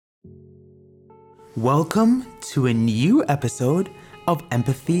Welcome to a new episode of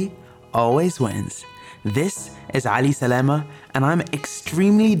Empathy Always Wins. This is Ali Salama, and I'm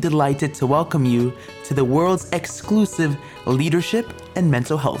extremely delighted to welcome you to the world's exclusive leadership and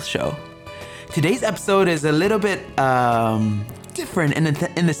mental health show. Today's episode is a little bit different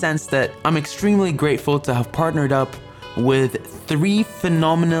in the sense that I'm extremely grateful to have partnered up with three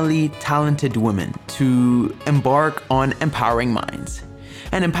phenomenally talented women to embark on Empowering Minds.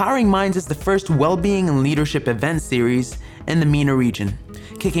 And Empowering Minds is the first well-being and leadership event series in the MENA region,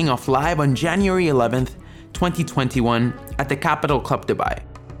 kicking off live on January 11th, 2021 at the Capital Club Dubai.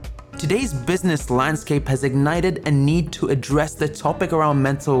 Today's business landscape has ignited a need to address the topic around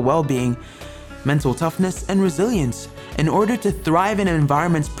mental well-being, mental toughness, and resilience in order to thrive in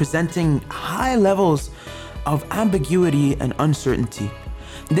environments presenting high levels of ambiguity and uncertainty.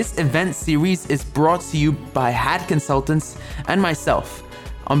 This event series is brought to you by HAD Consultants and myself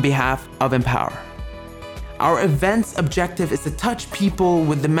on behalf of Empower. Our event's objective is to touch people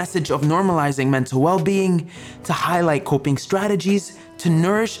with the message of normalizing mental well-being, to highlight coping strategies, to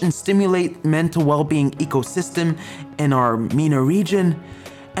nourish and stimulate mental well-being ecosystem in our MENA region,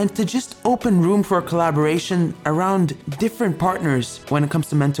 and to just open room for collaboration around different partners when it comes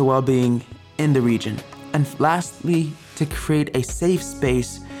to mental well-being in the region. And lastly, to create a safe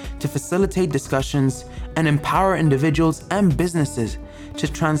space to facilitate discussions and empower individuals and businesses to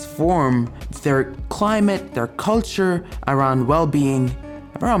transform their climate, their culture around well-being,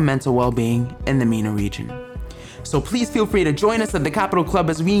 around mental well-being in the MENA region. So please feel free to join us at the Capital Club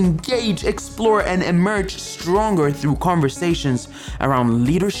as we engage, explore, and emerge stronger through conversations around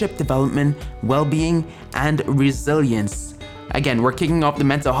leadership development, well-being, and resilience. Again, we're kicking off the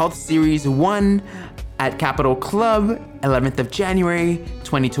Mental Health Series 1 at Capital Club, 11th of January,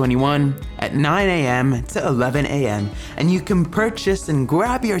 2021 at 9 a.m. to 11 a.m. And you can purchase and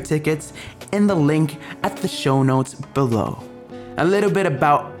grab your tickets in the link at the show notes below. A little bit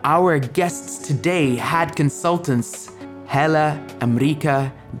about our guests today. HAD Consultants, Hela,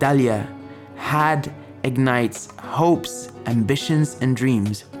 Amrika, Dalia. HAD ignites hopes, ambitions, and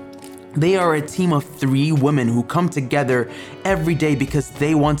dreams. They are a team of three women who come together every day because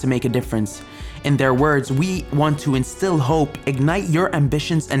they want to make a difference. In their words, we want to instill hope, ignite your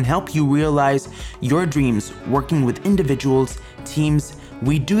ambitions, and help you realize your dreams, working with individuals, teams.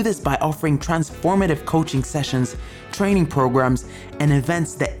 We do this by offering transformative coaching sessions, training programs, and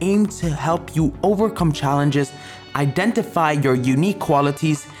events that aim to help you overcome challenges, identify your unique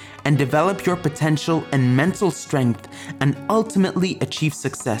qualities, and develop your potential and mental strength, and ultimately achieve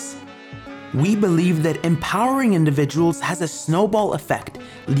success. We believe that empowering individuals has a snowball effect,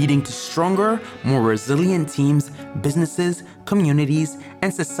 leading to stronger, more resilient teams, businesses, communities,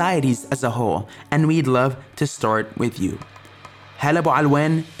 and societies as a whole. And we'd love to start with you. Hela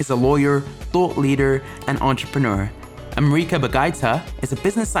Boualwan is a lawyer, thought leader, and entrepreneur. Amrika Bagaita is a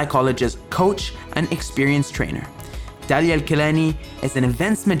business psychologist, coach, and experience trainer. Dalia Al-Kilani is an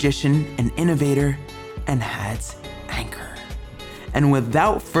events magician, an innovator, and HAD's anchor. And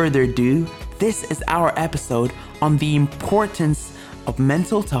without further ado, this is our episode on the importance of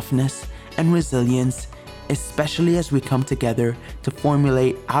mental toughness and resilience, especially as we come together to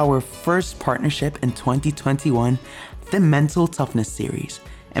formulate our first partnership in 2021, the Mental Toughness Series,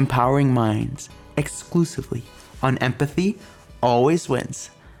 Empowering Minds, exclusively on Empathy Always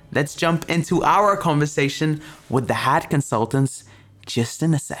Wins. Let's jump into our conversation with the HAD Consultants just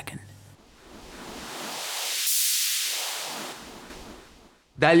in a second.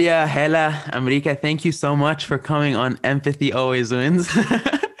 Dalia, Hela, Amrika, thank you so much for coming on Empathy Always Wins.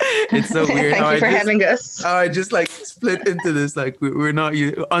 It's so weird. Thank you for having us. I just like split into this. Like we're not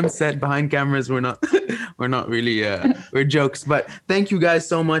on set behind cameras. We're not really, we're jokes. But thank you guys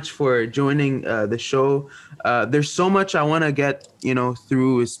so much for joining the show. There's so much I want to get,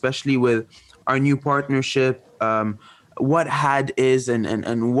 through, especially with our new partnership, what HAD is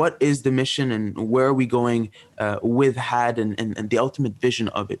and what is the mission and where are we going with HAD and the ultimate vision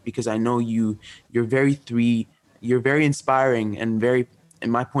of it, because I know you're very inspiring and very,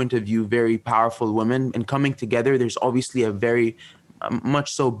 in my point of view, very powerful women, and coming together, there's obviously a very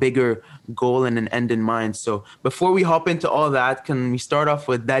much so bigger goal and an end in mind. So before we hop into all that, can we start off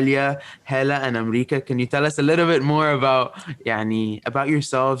with Dalia, Hela, and Amrika? Can you tell us a little bit more about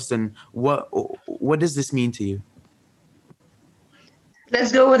yourselves and what does this mean to you?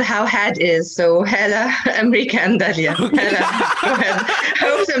 Let's go with how HAD is. So Hela, Amrika, and Dalia. Okay. Hela, go ahead.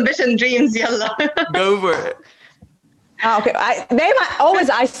 Hopes, ambition, dreams, yalla. Go for it. Okay,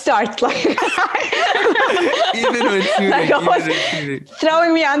 I start like Even when shooting,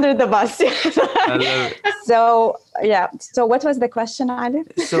 throwing me under the bus. I love it. So yeah. So what was the question, Ali?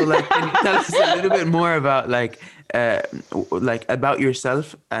 So like, can you tell us a little bit more about like about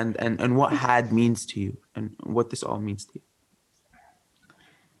yourself and what HAD means to you and what this all means to you?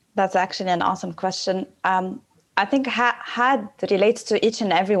 That's actually an awesome question. I think HAD relates to each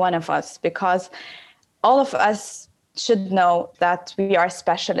and every one of us, because all of us should know that we are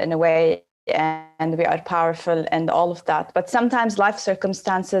special in a way and we are powerful and all of that. But sometimes life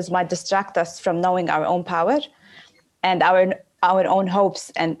circumstances might distract us from knowing our own power and our own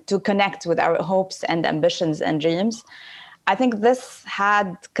hopes, and to connect with our hopes and ambitions and dreams. I think this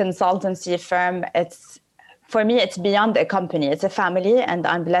HAD consultancy firm, for me, it's beyond a company. It's a family, and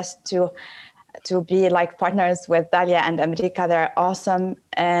I'm blessed to be like partners with Dalia and America. They're awesome.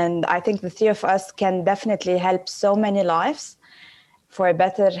 And I think the three of us can definitely help so many lives for a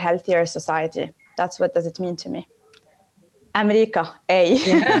better, healthier society. That's what does it mean to me. America, A.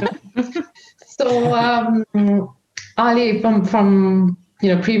 Yeah. So, Ali, from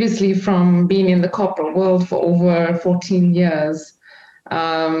previously from being in the corporate world for over 14 years,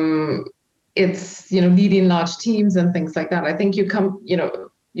 it's leading large teams and things like that. I think you come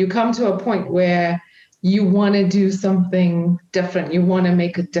to a point where you want to do something different. You want to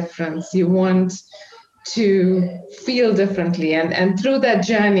make a difference. You want to feel differently. And through that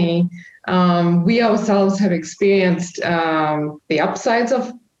journey, we ourselves have experienced the upsides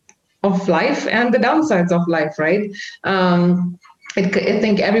of life and the downsides of life, right? I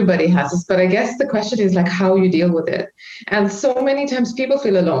think everybody has this, but I guess the question is like how you deal with it. And so many times people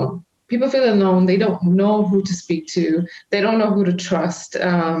feel alone. People feel alone. They don't know who to speak to. They don't know who to trust.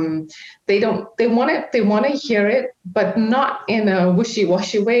 They want to hear it, but not in a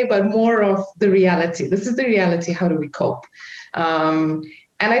wishy-washy way, but more of the reality. This is the reality. How do we cope? And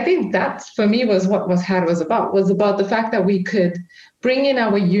I think that for me was what HAD was about the fact that we could bring in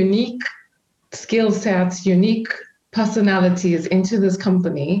our unique skill sets, unique personalities into this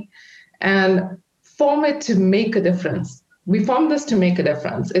company and form it to make a difference. We formed this to make a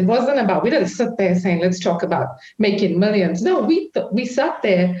difference. It wasn't about, we didn't sit there saying, let's talk about making millions. No, we sat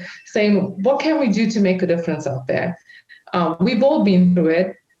there saying, what can we do to make a difference out there? We've all been through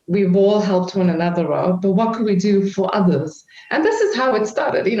it. We've all helped one another out, but what could we do for others? And this is how it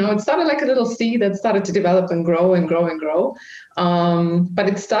started. It started like a little seed that started to develop and grow and grow and grow. But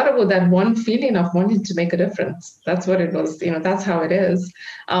it started with that one feeling of wanting to make a difference. That's what it was. That's how it is.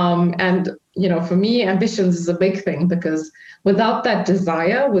 And for me, ambitions is a big thing, because without that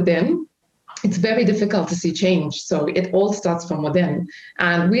desire within, it's very difficult to see change. So it all starts from within.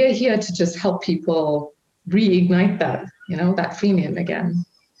 And we are here to just help people reignite that, that feeling again.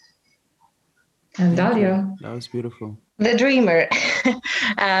 And Dalia. That was beautiful. The dreamer.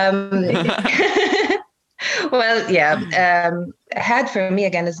 Well, yeah. HAD for me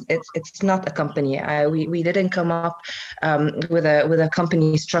again is it's not a company. We didn't come up with a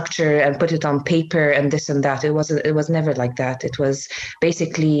company structure and put it on paper and this and that. It was never like that. It was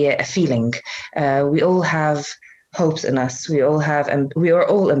basically a feeling. We all have hopes in us. We all have, and we are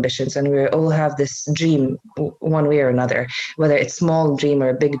all ambitions, and we all have this dream one way or another, whether it's small dream or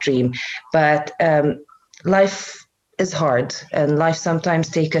a big dream. But life is hard, and life sometimes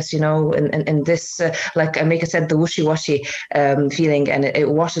take us, in this, like Amika said, the wishy-washy feeling, and it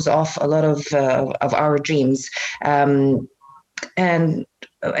washes off a lot of our dreams. And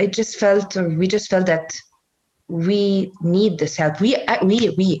we just felt that we need this help. We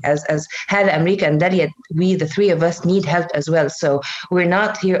as HAD, America, and Dalia, we the three of us need help as well. So we're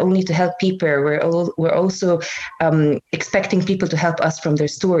not here only to help people. We're also expecting people to help us from their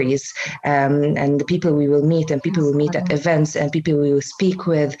stories, and the people we will meet, and people we will meet at events, and people we will speak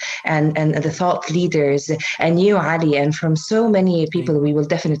with, and the thought leaders, and you, Ali, and from so many people we will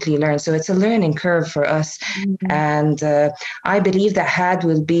definitely learn. So it's a learning curve for us, and I believe that HAD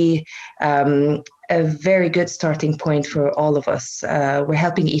will be a very good starting point for all of us. We're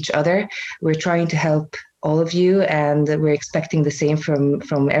helping each other. We're trying to help all of you, and we're expecting the same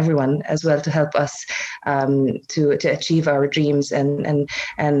from everyone as well, to help us to achieve our dreams and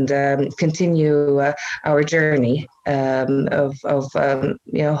continue our journey of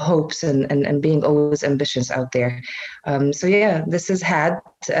hopes and being always ambitious out there. So yeah, this is HAD.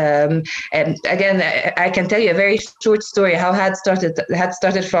 And again, I can tell you a very short story how HAD started. HAD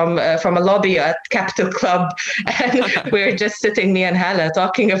started from a lobby at Capital Club, and we were just sitting, me and Hala,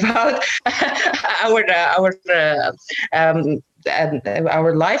 talking about our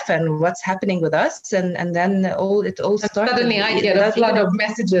our life and what's happening with us, and then it all started. Suddenly I get a flood of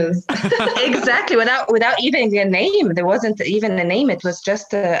messages. Exactly, without even a name. There wasn't even a name. It was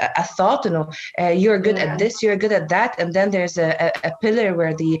just a thought. You're good at this, you're good at that, and then there's a pillar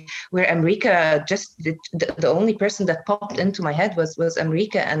where Amrika, just the only person that popped into my head was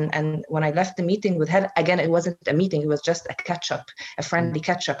Amrika, and when I left the meeting with Hala, again, it wasn't a meeting. It was just a catch up, a friendly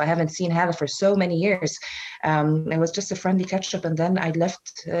catch up. I haven't seen Hala for so many years. It was just a friendly catch up, and then I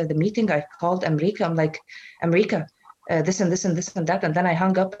left the meeting. I called Amrika. I'm like, Amrika, this and this and this and that, and then I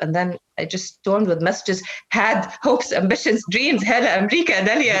hung up, and then I just stormed with messages, had hopes, ambitions, dreams, Hala, Amrika,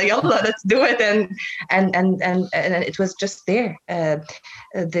 Dalia, yalla, let's do it, and it was just there.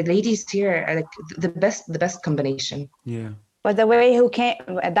 The ladies here are like the best combination. Yeah. But the way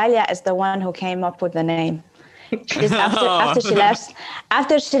Dalia is the one who came up with the name.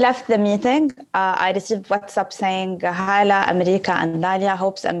 After she left the meeting, I received WhatsApp saying Hala, Amrika, and Dalia,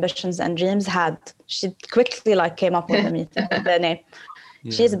 hopes, ambitions, and dreams had. She quickly came up with the name.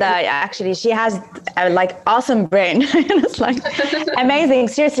 Yeah. She has a awesome brain. It's amazing.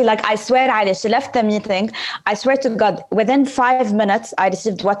 Seriously, I swear, Ali, she left the meeting. I swear to God, within 5 minutes, I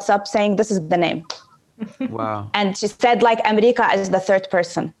received WhatsApp saying this is the name. Wow. And she said Amrika is the third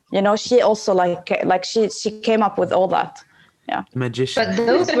person. She also she came up with all that. Yeah. Magician. But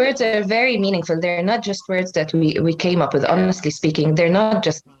those words are very meaningful. They're not just words that we came up with. Honestly speaking, they're not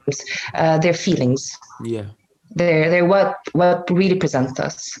just words. They're feelings. Yeah. They're what really presents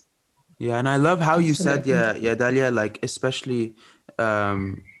us. Yeah, and I love how you said, Dalia, especially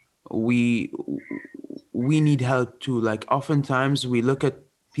we need help too. Oftentimes we look at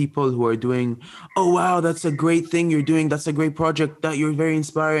people who are doing, oh wow, that's a great thing you're doing, that's a great project, that you're very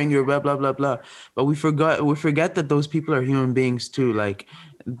inspiring, you're blah blah blah blah. But we forget that those people are human beings too.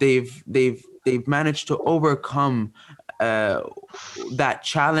 They've managed to overcome that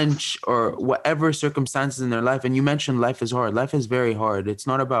challenge or whatever circumstances in their life. And you mentioned life is hard. Life is very hard. It's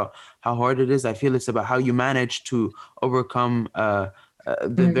not about how hard it is. I feel it's about how you manage to overcome the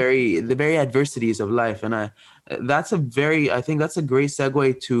very adversities of life. And I think that's a great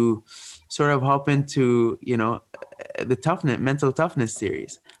segue to sort of hop into the mental toughness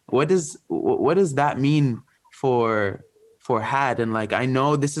series. What does that mean for Had? And I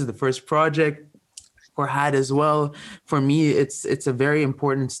know this is the first project for Had as well. For me, it's a very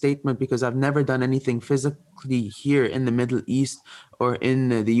important statement because I've never done anything physically here in the Middle East or in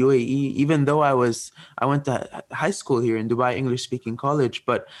the UAE, even though I went to high school here in Dubai English speaking college.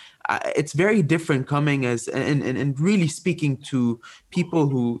 But it's very different coming and really speaking to people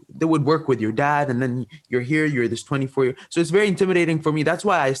who they would work with your dad, and then you're here, you're this 24-year. So it's very intimidating for me. That's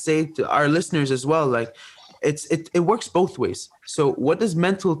why I say to our listeners as well, it works both ways. So what does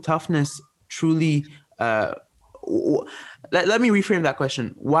mental toughness truly let me reframe that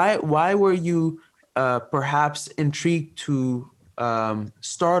question. Why were you perhaps intrigued to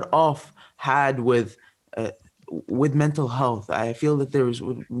start off Had with mental health? I feel that there was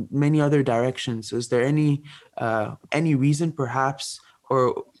many other directions. Is there any reason perhaps,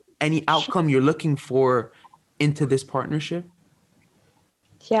 or any outcome you're looking for into this partnership?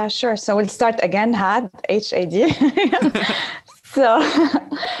 Yeah, sure. So we'll start again, Had, H-A-D. So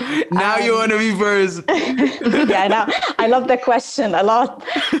now you want to be first. Yeah, now I love the question a lot.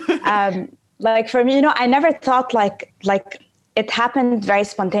 For me, I never thought like it happened very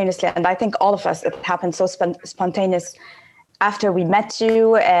spontaneously, and I think all of us, it happened so spontaneous after we met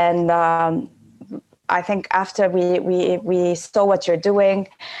you, and I think after we saw what you're doing,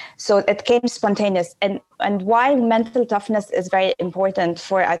 so it came spontaneous. And why mental toughness is very important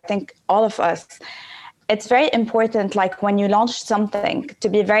for, I think, all of us. It's very important, when you launch something, to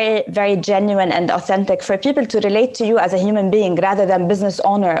be very, very genuine and authentic, for people to relate to you as a human being rather than business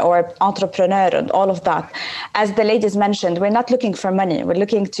owner or entrepreneur and all of that. As the ladies mentioned, we're not looking for money. We're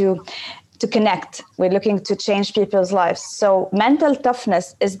looking to connect. We're looking to change people's lives. So mental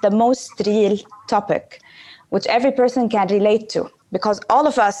toughness is the most real topic, which every person can relate to, because all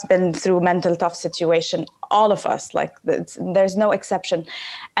of us been through mental tough situation, all of us, there's no exception.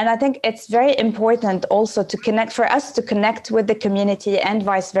 And I think it's very important also for us to connect with the community and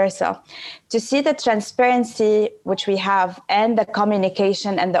vice versa, to see the transparency which we have and the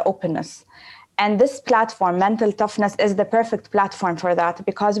communication and the openness. And this platform, Mental Toughness, is the perfect platform for that,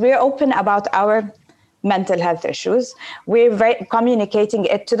 because we're open about our mental health issues. We're communicating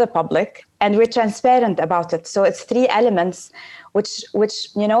it to the public, and we're transparent about it. So it's 3 elements which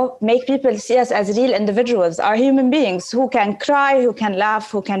make people see us as real individuals, are human beings who can cry, who can laugh,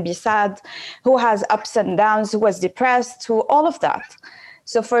 who can be sad, who has ups and downs, who was depressed, who all of that.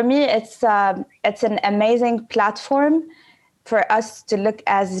 So for me, it's an amazing platform for us to look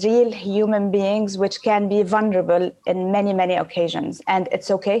as real human beings, which can be vulnerable in many, many occasions. And it's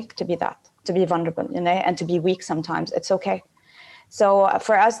okay to be that, to be vulnerable, and to be weak sometimes. It's okay. So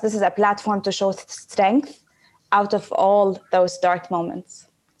for us, this is a platform to show strength out of all those dark moments.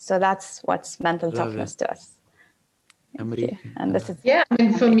 So that's what's mental toughness to us. And this is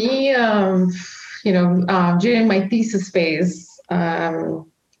for me, during my thesis phase,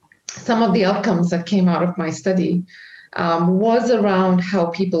 some of the outcomes that came out of my study was around how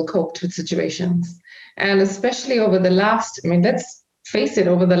people coped with situations. And especially over the last, let's face it,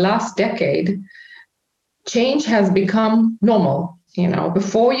 over the last decade, change has become normal.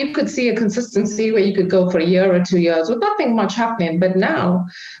 Before you could see a consistency where you could go for a year or 2 years with nothing much happening. But now,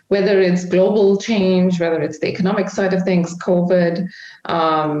 whether it's global change, whether it's the economic side of things, COVID,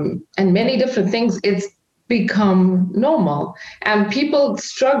 and many different things, it's become normal. And people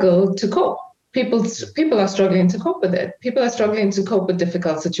struggle to cope. People are struggling to cope with it. People are struggling to cope with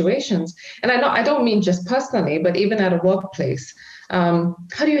difficult situations. And I don't mean just personally, but even at a workplace.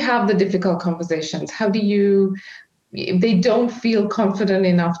 How do you have the difficult conversations? How do you, they don't feel confident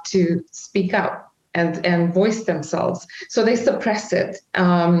enough to speak out and voice themselves. So they suppress it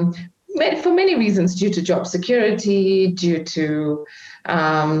for many reasons, due to job security, due to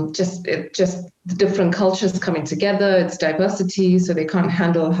just the different cultures coming together, it's diversity, so they can't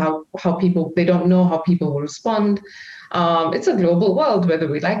handle how people, they don't know how people will respond. It's a global world, whether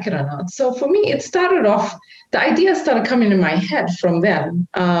we like it or not. So for me, it started off, the idea started coming in my head from then.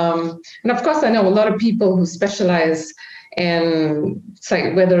 And of course, I know a lot of people who specialize in,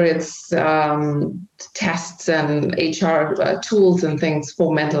 whether it's tests and HR tools and things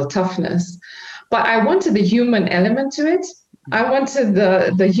for mental toughness. But I wanted the human element to it. I wanted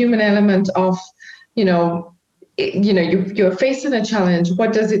the human element of, you're facing a challenge.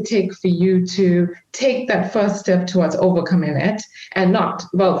 What does it take for you to take that first step towards overcoming it? And not,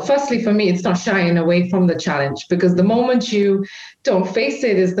 well, firstly, for me, it's not shying away from the challenge, because the moment you don't face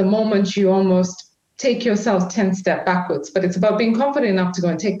it is the moment you almost take yourself 10 steps backwards. But it's about being confident enough to go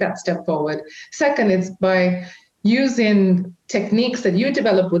and take that step forward. Second, it's by using techniques that you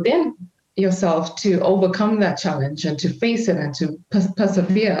develop within yourself to overcome that challenge and to face it and to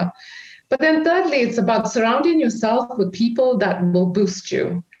persevere. But then thirdly, it's about surrounding yourself with people that will boost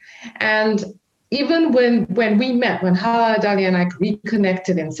you. And even when we met, when Hala, Dalia and I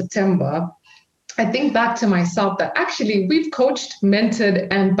reconnected in September, I think back to myself that actually we've coached, mentored,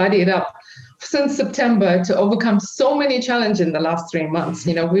 and buddied up since September to overcome so many challenges in the last 3 months.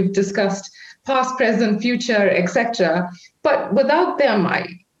 We've discussed past, present, future, etc. But without them,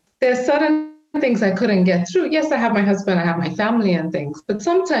 there's certain things I couldn't get through. Yes, I have my husband, I have my family and things, but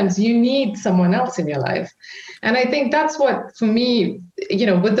sometimes you need someone else in your life. And I think that's what, for me,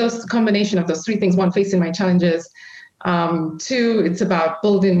 with those combination of those 3 things: 1, facing my challenges; 2, it's about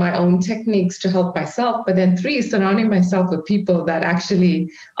building my own techniques to help myself; but then 3, surrounding myself with people that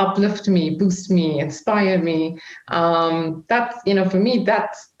actually uplift me, boost me, inspire me. That's, for me,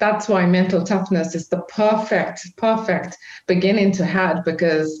 that's why mental toughness is the perfect beginning to have,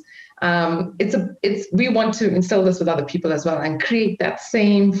 because we want to instill this with other people as well and create that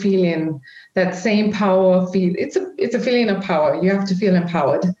same feeling, that same power feel. It's a feeling of power. You have to feel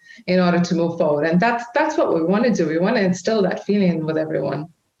empowered in order to move forward. And that's what we want to do. We want to instill that feeling with everyone.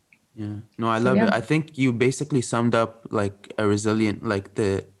 Yeah. No, I love it. I think you basically summed up like a resilient, like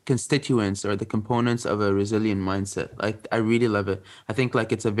the constituents or the components of a resilient mindset. Like, I really love it. I think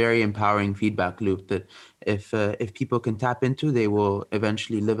like it's a very empowering feedback loop that if people can tap into, they will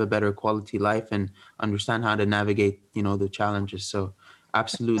eventually live a better quality life and understand how to navigate, the challenges. So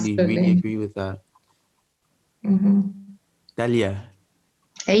absolutely. Really agree with that. Mm-hmm. Dalia.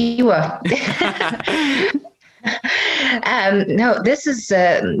 Aywa. No, this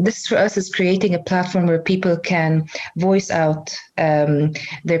for us is creating a platform where people can voice out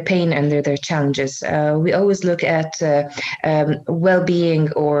their pain and their challenges. We always look at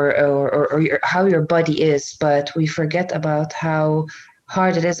well-being or how your body is, but we forget about how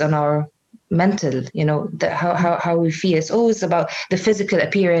hard it is on our mental, how we feel. It's always about the physical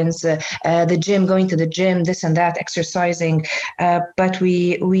appearance, the gym, going to the gym, this and that, exercising, but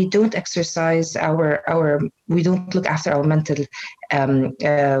we don't exercise we don't look after our mental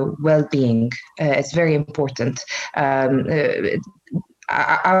well-being. It's very important. Our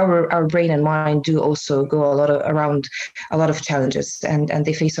brain and mind do also go around a lot of challenges, and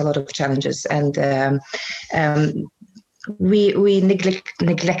they face a lot of challenges, and we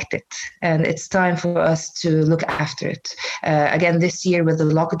neglect it, and it's time for us to look after it. Again, this year with the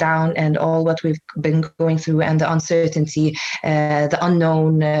lockdown and all what we've been going through, and the uncertainty, the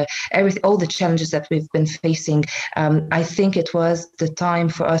unknown, everything, all the challenges that we've been facing, I think it was the time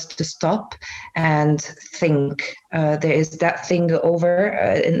for us to stop and think. There is that thing over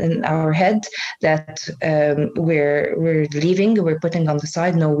in our head that we're leaving, we're putting on the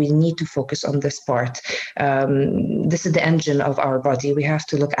side. No, we need to focus on this part. This is the engine of our body. We have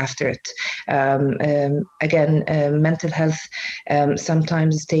to look after it. Again, mental health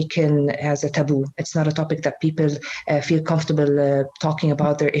sometimes is taken as a taboo. It's not a topic that people feel comfortable talking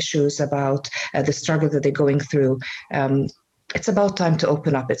about their issues, about the struggle that they're going through. It's about time to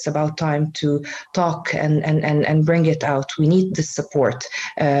open up. It's about time to talk and bring it out. We need this support.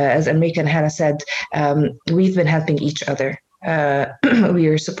 As Amrika and Hannah said, we've been helping each other. We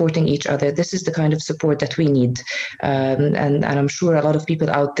are supporting each other. This is the kind of support that we need. And I'm sure a lot of people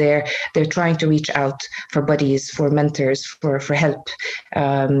out there, they're trying to reach out for buddies, for mentors, for help.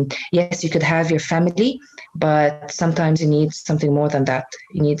 Yes, you could have your family, but sometimes you need something more than that.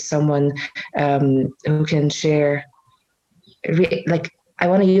 You need someone who can share, like, I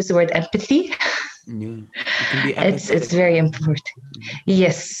want to use the word empathy. Yeah, it can be it's very important.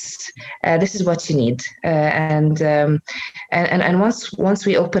 Yes, this is what you need. And once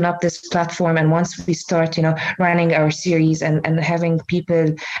we open up this platform, and once we start, running our series and having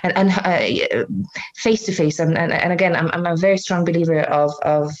people and face to face, and again, I'm a very strong believer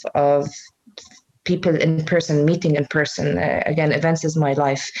of people in person, meeting in person. Again, events is my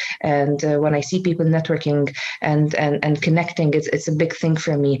life, and when I see people networking and connecting, it's a big thing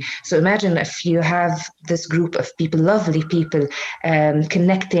for me. So imagine if you have this group of people, lovely people,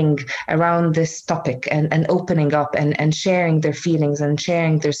 connecting around this topic and opening up and sharing their feelings and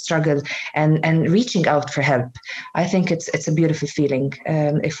sharing their struggle and reaching out for help. I think it's a beautiful feeling.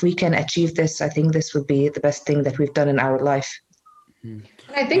 If we can achieve this, I think this would be the best thing that we've done in our life. And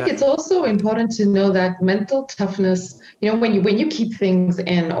I think it's also important to know that mental toughness, when you keep things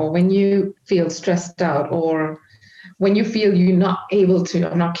in, or when you feel stressed out, or when you feel you're not able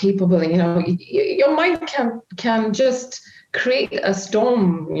to, or not capable, your mind can just create a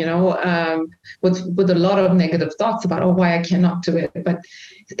storm, with a lot of negative thoughts about, why I cannot do it. But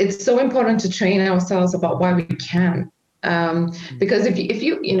it's so important to train ourselves about why we can, because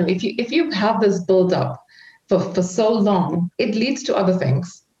if you have this build up for so long, it leads to other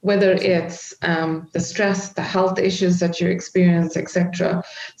things, whether it's the stress, the health issues that you experience, etc.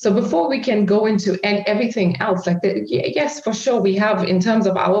 So before we can go into everything else, yes, for sure, we have, in terms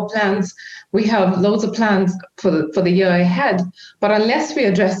of our plans, we have loads of plans for the year ahead. But unless we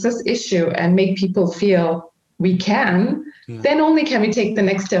address this issue and make people feel we can, then only can we take the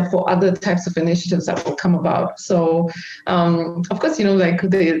next step for other types of initiatives that will come about. So, of course, like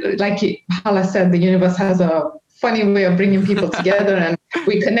Hala said, the universe has a funny way of bringing people together, and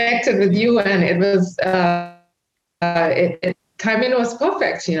we connected with you, and it was timing was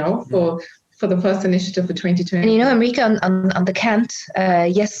perfect, for the first initiative for 2020. And Amrika, on the can't,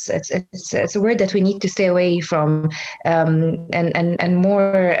 yes, it's a word that we need to stay away from, and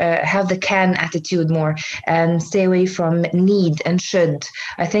more have the can attitude more, and stay away from need and should.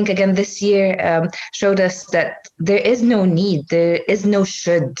 I think, again, this year showed us that there is no need, there is no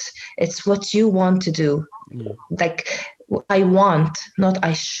should. It's what you want to do. Like, I want, not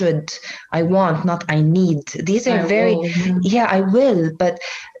I should. I want, not I need. These are I will, but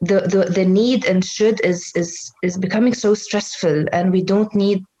the need and should is becoming so stressful, and we don't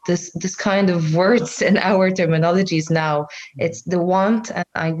need this kind of words in our terminologies now. It's the want and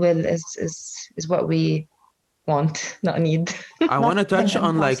I will is what we want, not need. I want to touch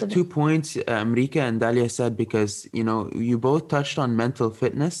on 2 points Amrika and Dalia said, because you both touched on mental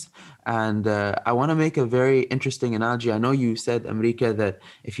fitness, and I want to make a very interesting analogy. I know you said, Amrika, that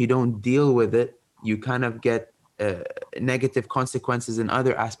if you don't deal with it, you kind of get negative consequences in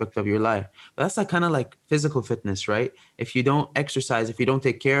other aspects of your life. But that's kind of like physical fitness, right? If you don't exercise, if you don't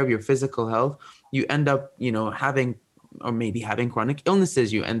take care of your physical health, you end up having chronic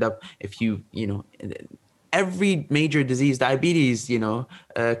illnesses. You end up, if you every major disease, diabetes,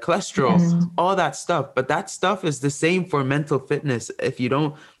 cholesterol, all that stuff. But that stuff is the same for mental fitness. If you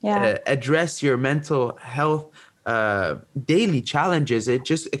don't address your mental health daily challenges, it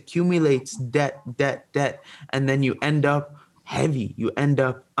just accumulates debt. And then you end up heavy. You end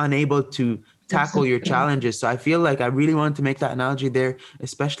up unable to tackle your challenges. So I feel like I really wanted to make that analogy there,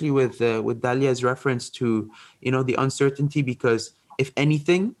 especially with Dalia's reference to, the uncertainty, because if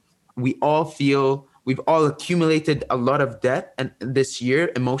anything, we all feel we've all accumulated a lot of debt and this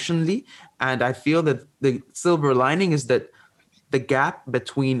year emotionally. And I feel that the silver lining is that the gap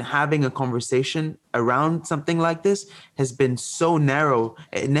between having a conversation around something like this has been so narrow.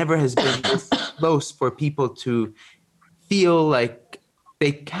 It never has been this close for people to feel like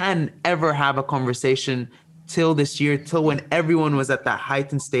they can ever have a conversation till this year, till when everyone was at that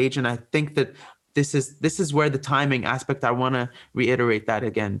heightened stage. And I think that this is where the timing aspect, I want to reiterate that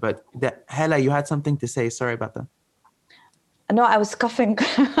again. But Hela, you had something to say. Sorry about that. No, I was coughing.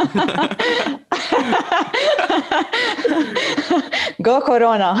 Go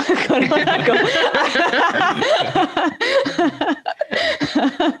Corona. Corona, go.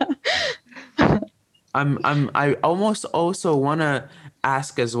 I almost also want to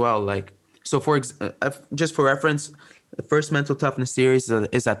ask as well, like, so just for reference, the first Mental Toughness series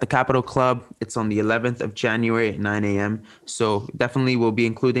is at the Capital Club. It's on the 11th of January at 9 a.m. So definitely we'll be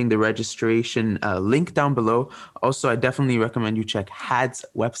including the registration link down below. Also, I definitely recommend you check HAD's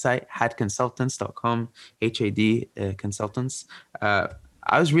website, hadconsultants.com, HAD consultants.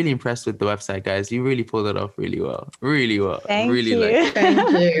 I was really impressed with the website, guys. You really pulled it off really well. Really well. Thank really you.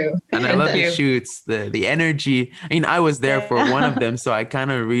 Thank you. And I love the shoots, the energy. I mean, I was there for one of them, so I kind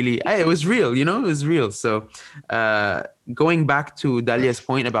of really, it was real, it was real. So going back to Dalia's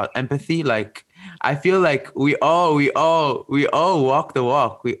point about empathy, like, I feel like we all walk the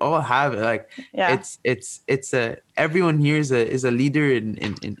walk. We all have it. Like, it's everyone here is a leader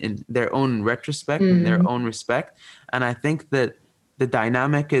in their own retrospect, in their own respect. And I think that the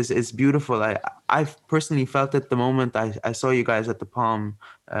dynamic is beautiful. I've personally felt it the moment I saw you guys at the Palm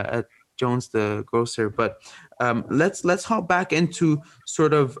at Jones the Grocer. But let's hop back into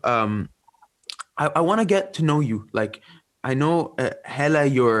sort of I want to get to know you. Like, I know Hela,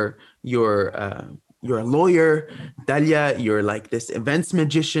 you're a lawyer. Dalia, you're like this events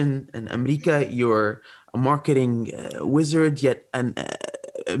magician, and Amrika, you're a marketing wizard, yet an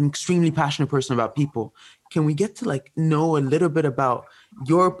extremely passionate person about people. Can we get to like know a little bit about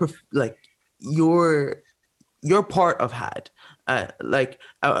your part of HAD,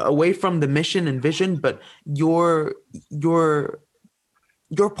 away from the mission and vision, but your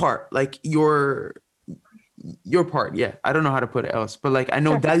part, like your part. Yeah, I don't know how to put it else, but like, I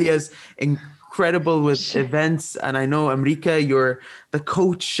know Dalia's incredible with events, and I know Amrika, you're the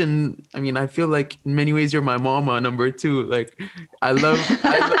coach, and I mean, I feel like in many ways you're my mama number two. Like, I love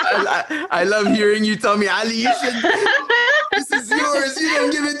I love hearing you tell me, Ali, this is yours, you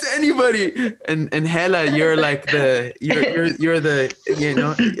don't give it to anybody. And Hela, you're like you're the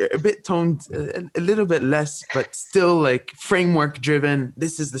you're a bit toned, a little bit less, but still like framework driven.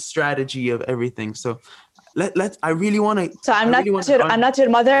 This is the strategy of everything. So I really want to. So I'm not your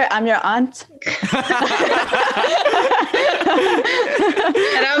mother. I'm your aunt.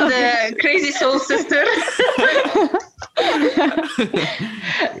 And I'm the crazy soul sister.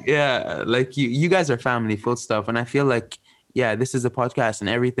 Yeah, like you guys are family, full stop. And I feel like, yeah, this is a podcast and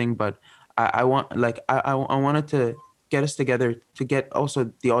everything, but I wanted to get us together to get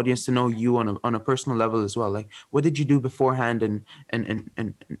also the audience to know you on a personal level as well. Like, what did you do beforehand, and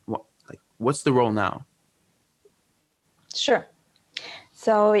what, like, what's the role now? Sure.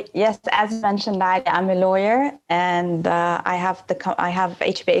 So yes, as mentioned, I'm a lawyer, and I have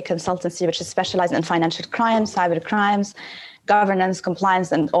HBA Consultancy, which is specialized in financial crimes, cyber crimes, governance,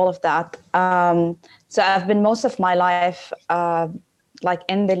 compliance, and all of that. So I've been most of my life like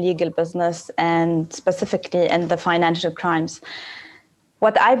in the legal business, and specifically in the financial crimes.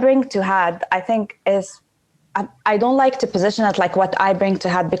 What I bring to HAD, I think, is I don't like to position it like what I bring to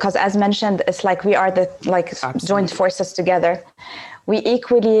HAD, because as mentioned, it's like we are the Absolutely. joint forces together. We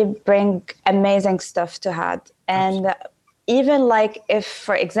equally bring amazing stuff to HAD. And even like if,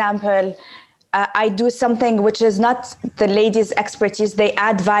 for example, I do something which is not the ladies' expertise, they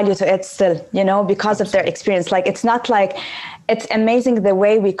add value to it still, because of their experience. Like, it's not like, it's amazing the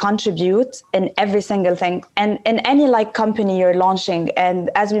way we contribute in every single thing. And in any like company you're launching, and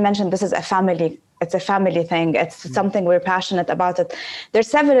as we mentioned, this is a family. It's a family thing. It's something we're passionate about it. There's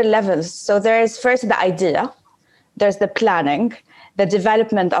several levels. So there is first the idea, there's the planning, the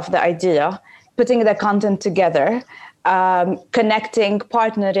development of the idea, putting the content together, connecting,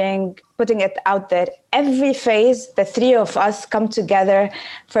 partnering, putting it out there. Every phase, the three of us come together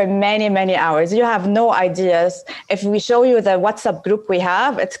for many, many hours. You have no ideas. If we show you the WhatsApp group we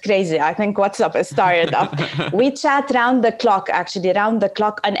have, it's crazy. I think WhatsApp is started up. We chat round the clock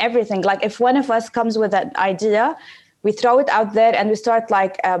on everything. Like, if one of us comes with an idea, we throw it out there and we start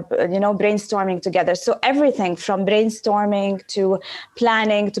brainstorming together. So everything from brainstorming to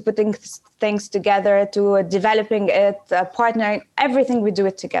planning to putting things together to developing it, partnering, everything we do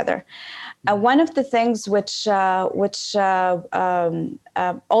it together. One of the things which also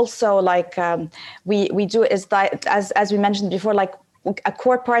we do is that, as we mentioned before, like a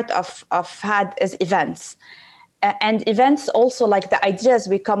core part of HAD is events. And events also, like the ideas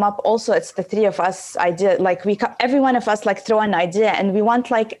we come up, also it's the three of us idea, like every one of us like throw an idea, and we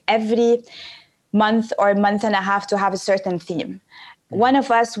want like every month or month and a half to have a certain theme. One of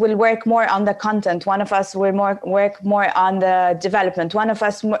us will work more on the content, one of us will work more on the development, one of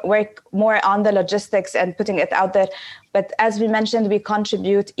us work more on the logistics and putting it out there. But as we mentioned, we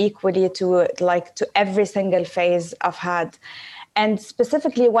contribute equally to every single phase of HAD. And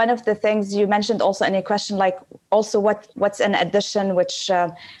specifically, one of the things you mentioned also in a question, like also what's an addition, which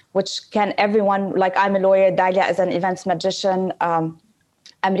can everyone, like I'm a lawyer, Dalia is an events magician,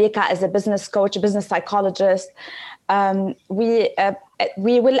 Amrika is a business coach, a business psychologist. We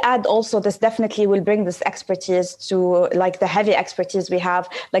will add also, this definitely will bring this expertise to like the heavy expertise we have.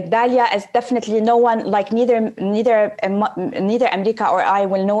 Like Dalia is definitely no one, like neither Amrika or I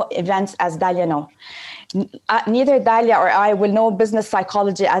will know events as Dalia know. Neither Dalia or I will know business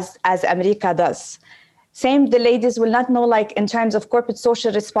psychology as Amrika does. Same, the ladies will not know like in terms of corporate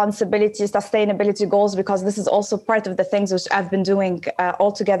social responsibility, sustainability goals, because this is also part of the things which I've been doing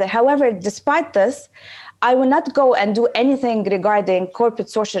all together. However, despite this, I will not go and do anything regarding corporate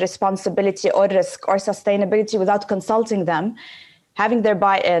social responsibility or risk or sustainability without consulting them, having their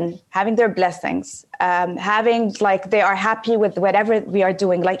buy-in, having their blessings, having like they are happy with whatever we are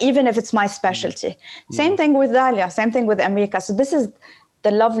doing, like even if it's my specialty. Mm-hmm. Same thing with Dalia, same thing with Amrika. So this is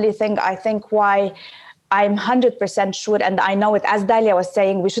the lovely thing, I think, why I'm 100% sure, and I know it, as Dalia was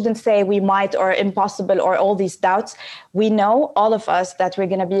saying, we shouldn't say we might or impossible or all these doubts. We know, all of us, that we're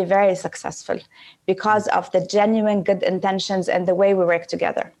going to be very successful because of the genuine good intentions and the way we work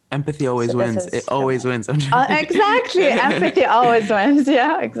together. Empathy always wins. It always wins. Exactly. Empathy always wins.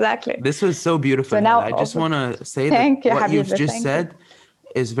 Yeah, exactly. This was so beautiful. So now I just want to say that what you've just said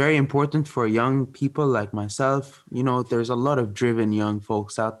is very important for young people like myself. You know, there's a lot of driven young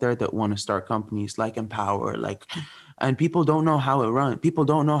folks out there that want to start companies like Empower, and people don't know how it runs. People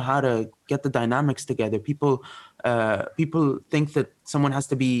don't know how to get the dynamics together. People think that someone has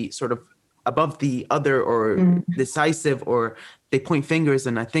to be sort of above the other or decisive, or they point fingers.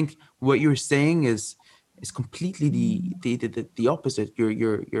 And I think what you're saying is completely the opposite.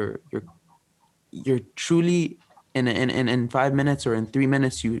 You're truly in 5 minutes or in 3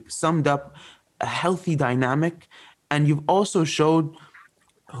 minutes, you summed up a healthy dynamic, and you've also showed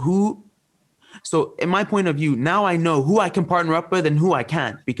who. So in my point of view, now I know who I can partner up with and who I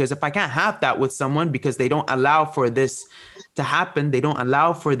can't, because if I can't have that with someone because they don't allow for this to happen, they don't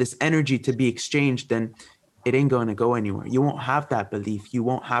allow for this energy to be exchanged, then it ain't going to go anywhere. You won't have that belief. You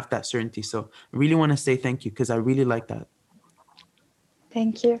won't have that certainty. So I really want to say thank you, because I really like that.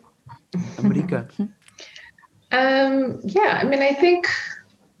 Thank you. Amrika. I mean, I think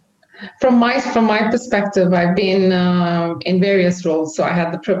from my perspective, I've been in various roles. So I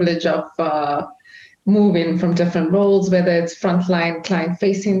had the privilege of moving from different roles, whether it's frontline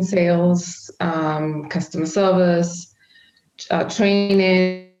client-facing sales, customer service,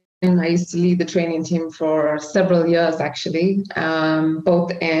 training. I used to lead the training team for several years, actually,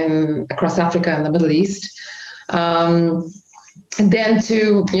 both across Africa and the Middle East. And then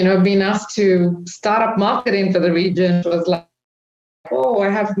to, being asked to start up marketing for the region was like, oh, I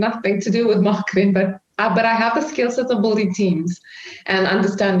have nothing to do with marketing, but I have the skill set of building teams and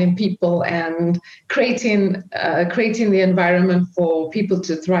understanding people and creating the environment for people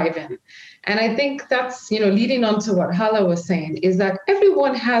to thrive in. And I think that's, leading on to what Hala was saying, is that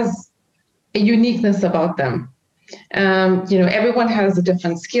everyone has a uniqueness about them. Everyone has a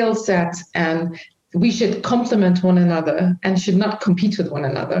different skill set, and we should complement one another and should not compete with one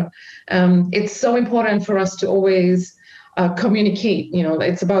another. It's so important for us to always communicate.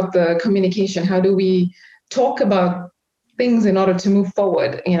 It's about the communication. How do we talk about things in order to move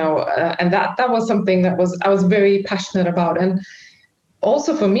forward? And that was something that I was very passionate about. And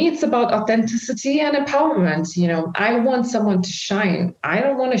also for me, it's about authenticity and empowerment. I want someone to shine. I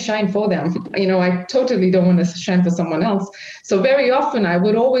don't want to shine for them. I totally don't want to shine for someone else. So very often I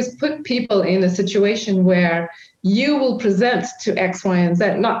would always put people in a situation where you will present to X, Y, and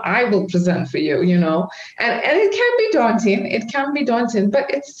Z, not I will present for you, and it can be daunting. It can be daunting, but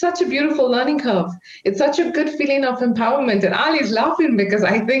it's such a beautiful learning curve. It's such a good feeling of empowerment. And Ali's laughing because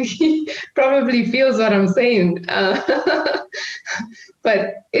I think he probably feels what I'm saying.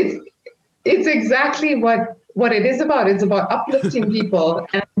 But it's exactly what it is about. It's about uplifting people,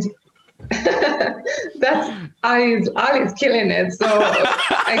 and that's Ali's killing it. So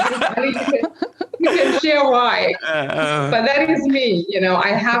I guess Ali, you can share why. But that is me.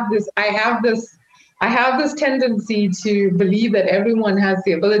 I have this tendency to believe that everyone has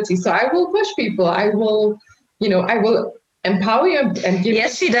the ability. So I will push people. I will empower you and give.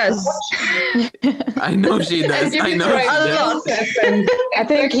 Yes, she does. I know she does. I know she does. I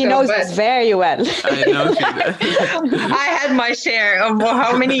think he knows very well. I know she does. I had my share of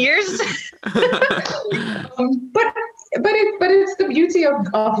how many years? But it's the beauty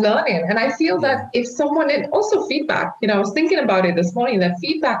of learning. And I feel that if someone, and also feedback, I was thinking about it this morning, that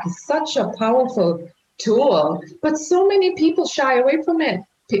feedback is such a powerful tool, but so many people shy away from it.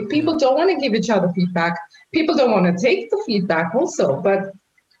 People don't want to give each other feedback. People don't want to take the feedback also. But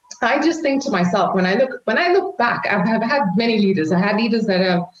I just think to myself, when I look back, I've had many leaders. I had leaders that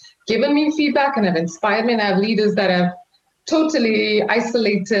have given me feedback and have inspired me, and I have leaders that have totally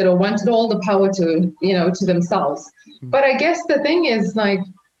isolated or wanted all the power to themselves. But I guess the thing is, like,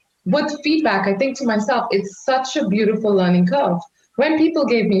 with feedback, I think to myself, it's such a beautiful learning curve. When people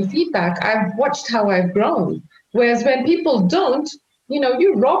gave me feedback, I've watched how I've grown. Whereas when people don't,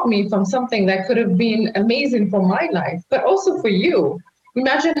 you rob me from something that could have been amazing for my life, but also for you.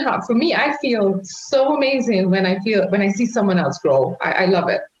 Imagine how, for me, I feel so amazing when I see someone else grow. I love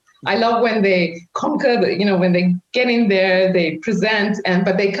it. I love when they conquer, when they get in there, they present,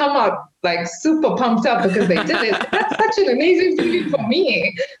 but they come out like super pumped up because they did it. That's such an amazing feeling for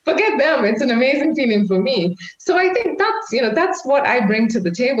me. Forget them, it's an amazing feeling for me. So I think that's what I bring to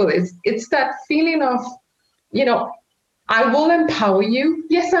the table. It's that feeling of, I will empower you.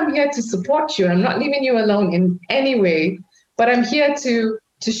 Yes, I'm here to support you. I'm not leaving you alone in any way, but I'm here to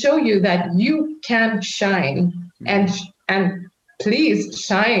show you that you can shine and please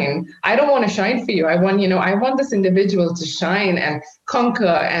shine. I don't want to shine for you. I want this individual to shine and conquer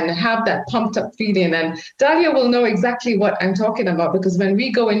and have that pumped up feeling. And Dalia will know exactly what I'm talking about, because when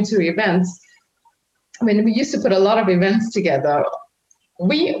we go into events, when we used to put a lot of events together,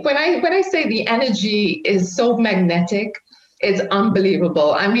 when I say the energy is so magnetic, it's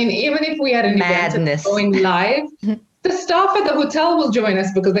unbelievable. I mean, even if we had an event going live, the staff at the hotel will join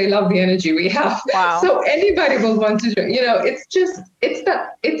us because they love the energy we have. Wow. So anybody will want to join.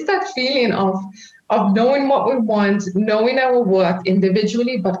 It's that feeling of knowing what we want, knowing our worth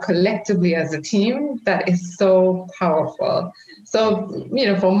individually, but collectively as a team, that is so powerful. So,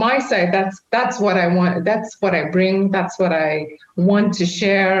 from my side, that's what I want. That's what I bring. That's what I want to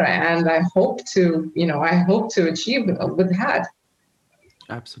share. And I hope to achieve with HAD.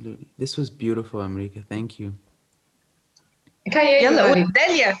 Absolutely. This was beautiful, Amrika. Thank you.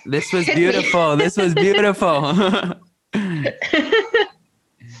 Delia. This was beautiful. This was beautiful.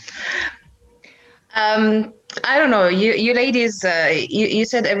 I don't know. You ladies, you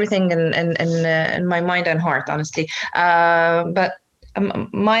said everything in my mind and heart, honestly. But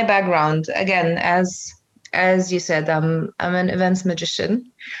my background, again, as you said, I'm an events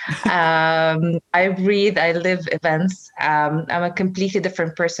magician. I breathe, I live events. I'm a completely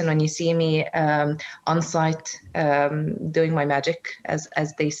different person when you see me on site doing my magic, as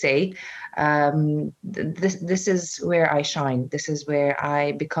they say. This is where I shine. This is where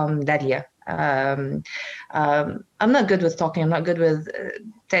I become Dalia. I'm not good with talking. I'm not good with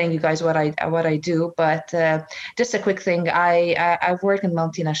telling you guys what I do. But just a quick thing. I've worked in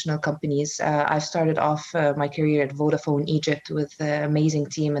multinational companies. I started off my career at Vodafone Egypt with an amazing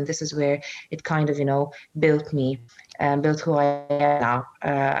team, and this is where it kind of built me and built who I am now.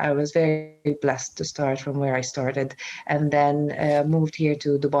 I was very blessed to start from where I started, and then moved here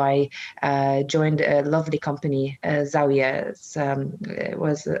to Dubai, joined a lovely company, Zawiya. It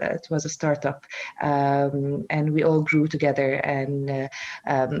was a startup, and we all grew together, and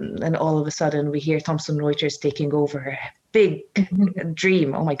all of a sudden we hear Thomson Reuters taking over. Big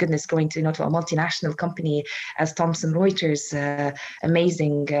dream. Oh my goodness, going to a multinational company as Thomson Reuters,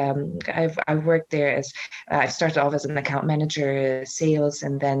 amazing. I've worked there as I started off as an account manager, sales,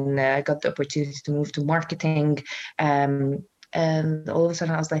 and then got the opportunity to move to marketing. And all of a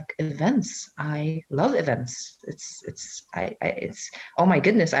sudden I was like, events. I love events. It's oh my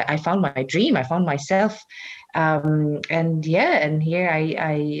goodness, I found my dream. I found myself. And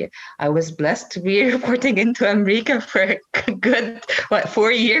here I was blessed to be reporting into Amrika for a good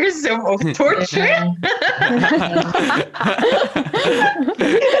 4 years of torture.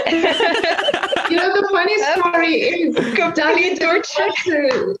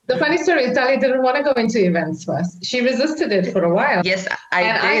 The funny story is Dalia didn't want to go into events first. She resisted it for a while. Yes, I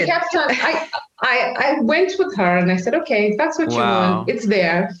did. I kept on. I went with her and I said, okay, if that's what you want, it's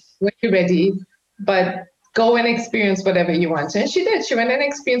there. when you're ready, but go and experience whatever you want. And she did. She went and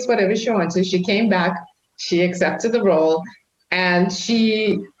experienced whatever she wanted. She came back, she accepted the role, and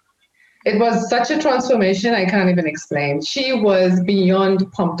it was such a transformation, I can't even explain. She was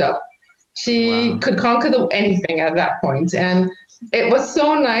beyond pumped up. She could conquer anything at that point. And it was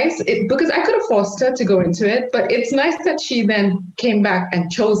so nice because I could have forced her to go into it, but it's nice that she then came back and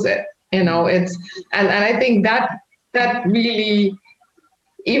chose it. And I think that really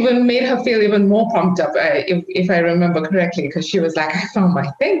even made her feel even more pumped up, if I remember correctly, because she was like, I found my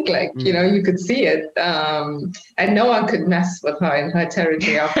thing, you could see it. And no one could mess with her in her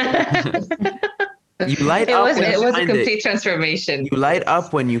territory after that. You light up. It was a complete transformation. You light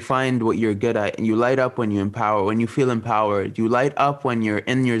up when you find what you're good at. You light up when you empower, when you feel empowered. You light up when you're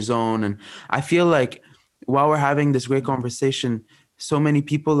in your zone. And I feel like while we're having this great conversation, so many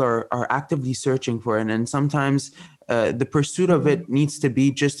people are actively searching for it. And sometimes the pursuit of it needs to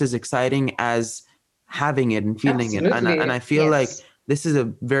be just as exciting as having it and feeling it. And I feel like this is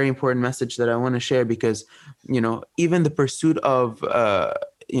a very important message that I want to share because, even the pursuit of, the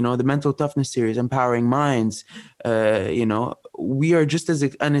Mental Toughness series, Empowering Minds, we are just as,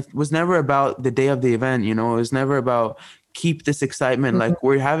 and it was never about the day of the event, it was never about keep this excitement. Like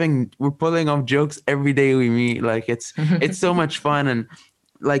we're pulling off jokes every day we meet. Like it's so much fun. And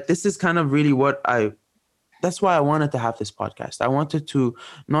like, this is kind of really that's why I wanted to have this podcast. I wanted to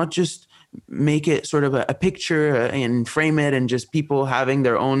not just make it sort of a picture and frame it and just people having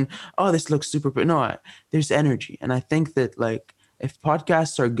their own, oh, this looks super, but no, there's energy. And I think that like, if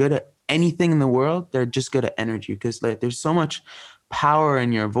podcasts are good at anything in the world, they're just good at energy because like there's so much power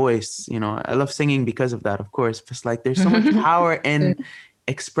in your voice. I love singing because of that, of course. But like there's so much power in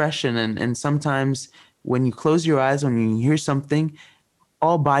expression. And sometimes when you close your eyes, when you hear something,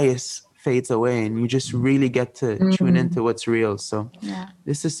 all bias fades away and you just really get to tune into what's real. So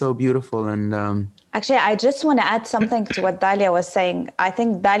this is so beautiful. And actually, I just want to add something to what Dalia was saying. I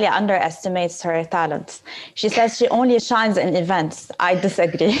think Dalia underestimates her talents. She says she only shines in events. I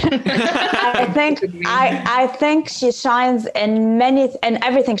disagree. I think she shines in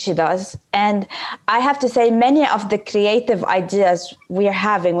everything she does. And I have to say, many of the creative ideas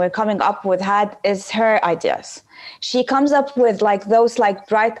we're coming up with is her ideas. She comes up with like those like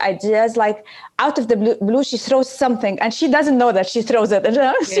bright ideas, like out of the blue, she throws something and she doesn't know that she throws it.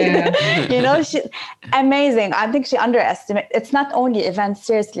 She amazing. I think she underestimates. It's not only events,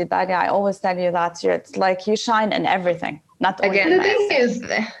 seriously, Dalia. I always tell you that it's like you shine in everything. Not only the thing is,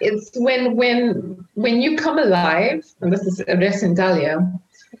 it's when you come alive, and this is addressing Dalia,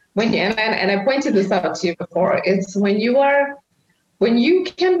 and I pointed this out to you before, it's when you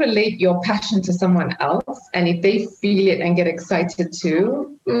can relate your passion to someone else, and if they feel it and get excited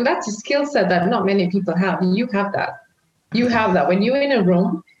too, that's a skill set that not many people have. You have that. You have that. When you're in a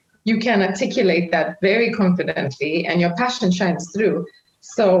room, you can articulate that very confidently, and your passion shines through.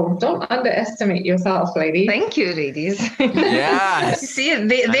 So don't underestimate yourself, ladies. Thank you, ladies. Yeah. See,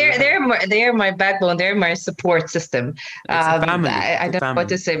 they're my backbone. They're my support system. It's a family. I don't know what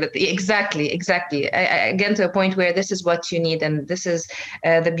to say, but exactly. Again, to a point where this is what you need, and this is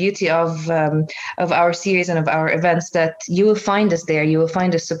the beauty of our series and of our events, that you will find us there. You will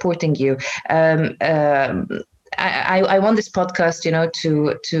find us supporting you. I want this podcast,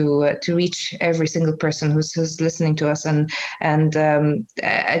 to reach every single person who's listening to us, and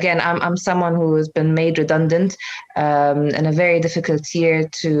again, I'm someone who has been made redundant in a very difficult year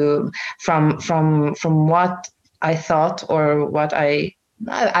from what I thought or what I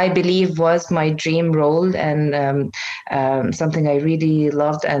believe was my dream role, and something I really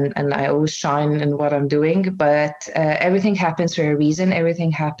loved, and I always shine in what I'm doing. But everything happens for a reason.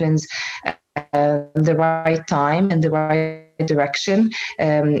 Everything happens the right time and the right direction.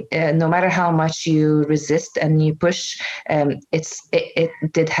 No matter how much you resist and you push, it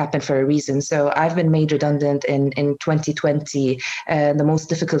did happen for a reason. So I've been made redundant in 2020, the most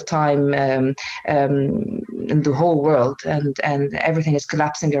difficult time in the whole world, and everything is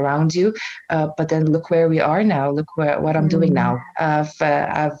collapsing around you. But then look where we are now. Look what I'm doing now. I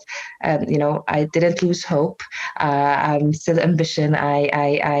didn't lose hope. I'm still ambition.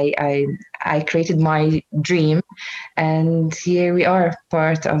 I created my dream, and here we are,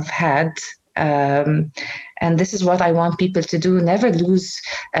 part of HAD. And this is what I want people to do. Never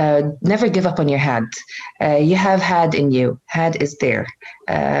give up on your HAD. You have HAD in you. HAD is there.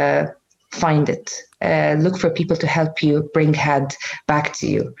 Find it. Look for people to help you bring HAD back to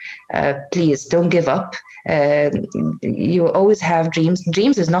you. Please don't give up. You always have dreams.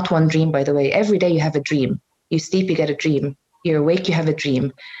 Dreams is not one dream, by the way. Every day you have a dream. You sleep, you get a dream. You're awake, you have a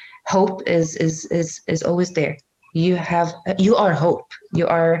dream. Hope is always there. you are hope, you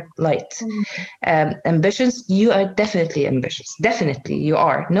are light. Ambitions, you are definitely ambitious, definitely you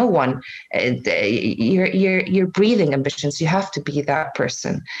are. No one, you're breathing ambitions. You have to be that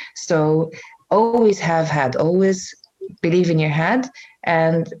person. So always have had, always believe in your head,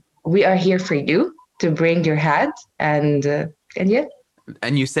 and we are here for you to bring your head, and yeah.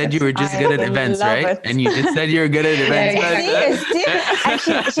 And you said you were just good at events, love right? it. And you just said you're good at events. See, and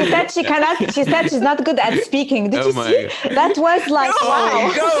she said she cannot. She said she's not good at speaking. Did you see? God. That was like,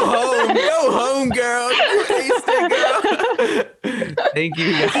 wow. Go home, girl. Taste it, girl. Thank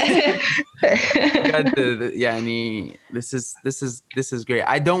you, guys. God, yani, this is great.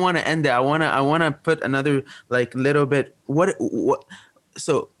 I don't want to end it. I wanna put another like little bit.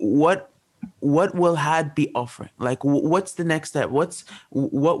 What will HAD be offering? Like, what's the next step? What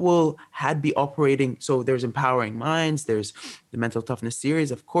will HAD be operating? So there's Empowering Minds, there's the Mental Toughness series,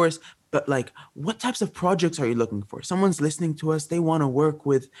 of course, but like, what types of projects are you looking for? Someone's listening to us, they want to work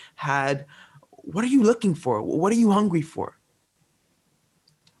with HAD. What are you looking for? What are you hungry for?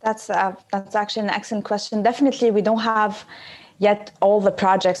 That's actually an excellent question. Definitely, we don't have yet all the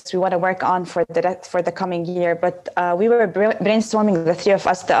projects we want to work on for the coming year, but we were brainstorming, the three of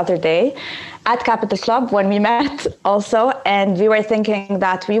us, the other day at Capital Club when we met also, and we were thinking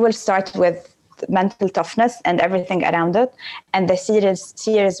that we will start with mental toughness and everything around it, and the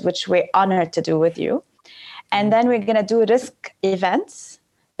series which we're honored to do with you, and then we're going to do risk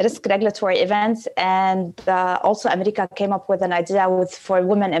regulatory events, and also America came up with an idea for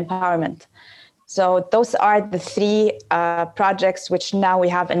women empowerment. So those are the three projects which now we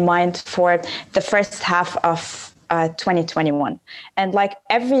have in mind for the first half of 2021. And like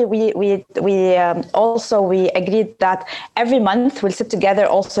we agreed that every month we'll sit together,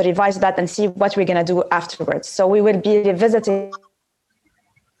 also revise that and see what we're going to do afterwards. So we will be revisiting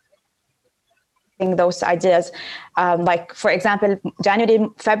those ideas. Like, for example, January,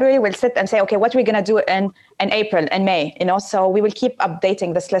 February, we'll sit and say, okay, what are we going to do in April and May? So we will keep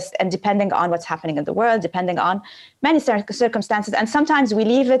updating this list, and depending on what's happening in the world, depending on many circumstances. And sometimes we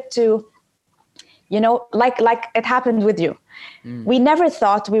leave it to, like it happened with you. We never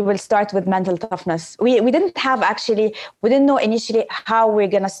thought we will start with mental toughness. We didn't know initially how we're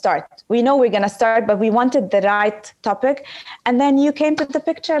going to start. We know we're going to start, but we wanted the right topic. And then you came to the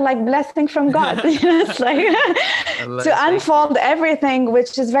picture like blessing from God. It's like to unfold everything,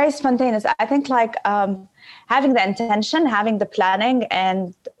 which is very spontaneous. I think like having the intention, having the planning,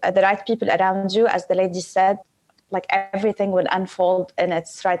 and the right people around you, as the lady said, like everything will unfold in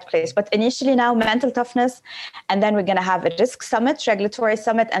its right place. But initially now, mental toughness, and then we're going to have a risk summit, regulatory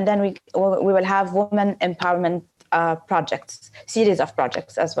summit, and then we will have women empowerment series of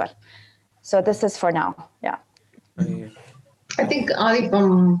projects as well. So this is for now, yeah. I think, Ali,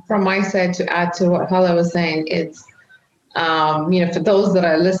 from my side, to add to what Hala was saying, it's, for those that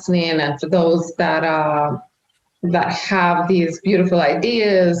are listening and for those that have these beautiful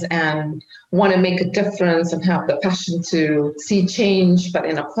ideas and want to make a difference and have the passion to see change, but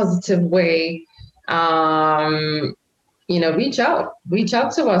in a positive way, reach out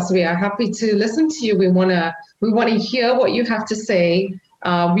to us. We are happy to listen to you. We want to hear what you have to say.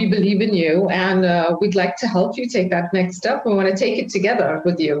 We believe in you, and we'd like to help you take that next step. We want to take it together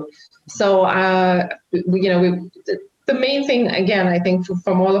with you. So, the main thing, again, I think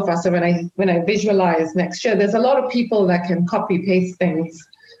from all of us, when I visualize next year, there's a lot of people that can copy paste things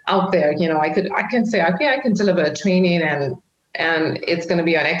out there. I can say, okay, I can deliver a training and it's going to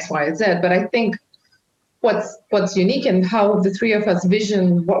be on X, Y, Z. But I think what's unique and how the three of us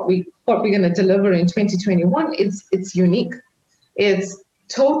vision what we're going to deliver in 2021, it's unique. It's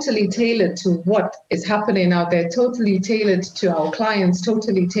totally tailored to what is happening out there, totally tailored to our clients,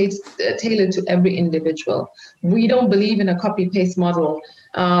 totally tailored to every individual. We don't believe in a copy-paste model.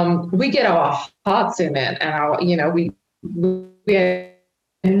 We get our hearts in it, and we are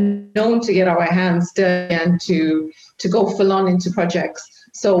known to get our hands dirty and to go full on into projects.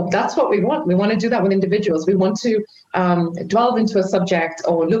 So that's what we want. We want to do that with individuals. We want to delve into a subject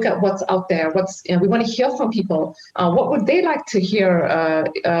or look at what's out there. We want to hear from people. What would they like to hear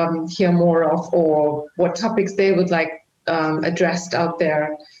more of, or what topics they would like addressed out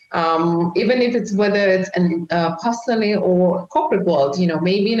there? Even if it's whether it's personally or corporate world.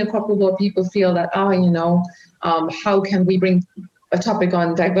 Maybe in a corporate world, people feel that how can we bring a topic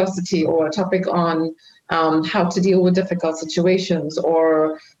on diversity or a topic on how to deal with difficult situations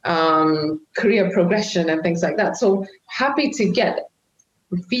or career progression and things like that. So happy to get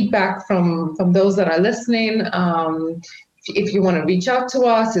feedback from those that are listening. if you want to reach out to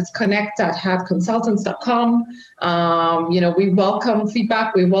us, it's connect@hadconsultants.com. We welcome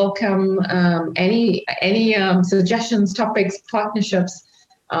feedback. We welcome any suggestions, topics, partnerships.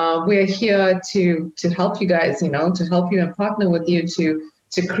 We're here to help you guys, to help you and partner with you to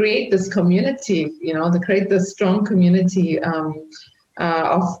create this community, to create this strong community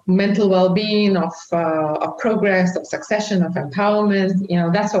of mental well-being, of progress, of succession, of empowerment.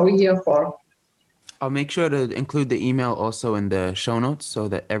 That's what we're here for. I'll make sure to include the email also in the show notes so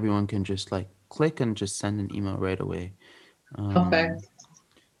that everyone can just click and just send an email right away. Perfect.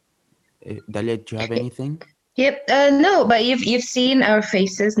 Dalia, do you have anything? Yep. No, but you've seen our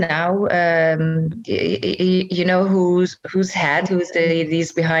faces now. You know who's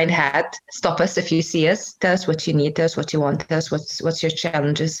these behind Had. Stop us if you see us. Tell us what you need. Tell us what you want. Tell us what's your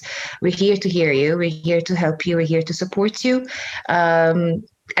challenges. We're here to hear you. We're here to help you. We're here to support you.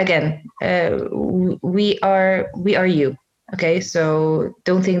 Again, we are you. Okay, so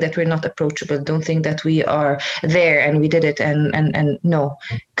don't think that we're not approachable. Don't think that we are there and we did it. And no,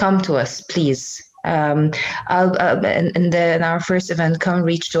 come to us, please. In our first event, come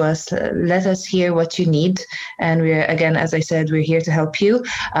reach to us. Let us hear what you need. And we're, again, as I said, we're here to help you.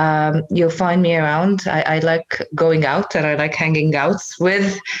 You'll find me around. I like going out and I like hanging out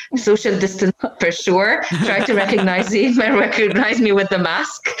with social distance for sure. Try to recognize me with the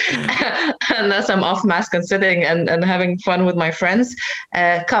mask. Unless I'm off mask and sitting and having fun with my friends.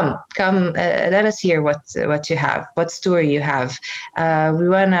 Come, let us hear what you have, what story you have. We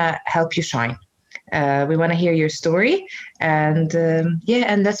want to help you shine. We want to hear your story, and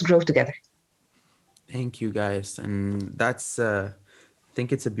and let's grow together. Thank you, guys. And that's, I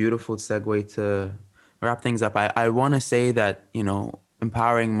think it's a beautiful segue to wrap things up. I want to say that,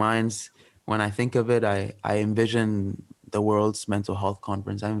 Empowering Minds, when I think of it, I envision the World's Mental Health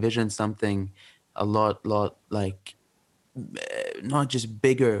Conference. I envision something a lot like, not just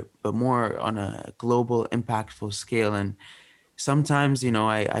bigger, but more on a global, impactful scale. And sometimes,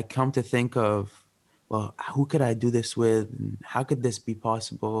 I come to think of, well, who could I do this with? And how could this be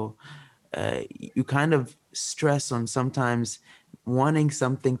possible? You kind of stress on sometimes wanting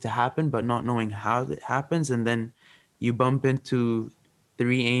something to happen, but not knowing how it happens. And then you bump into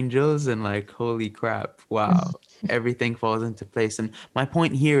 3 angels and holy crap, wow, everything falls into place. And my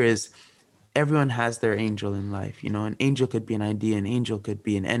point here is everyone has their angel in life. An angel could be an idea, an angel could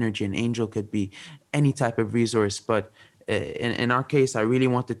be an energy, an angel could be any type of resource. But in our case, I really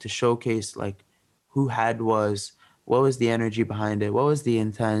wanted to showcase who Had was, what was the energy behind it, what was the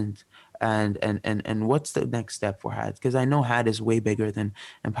intent, and what's the next step for Had? Because I know Had is way bigger than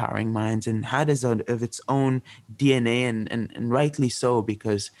Empowering Minds, and Had is of its own DNA, and rightly so,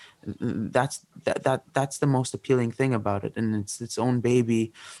 because that's the most appealing thing about it, and it's its own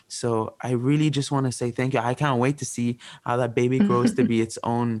baby. So I really just want to say thank you. I can't wait to see how that baby grows to be its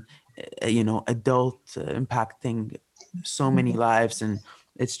own, adult, impacting so many lives. And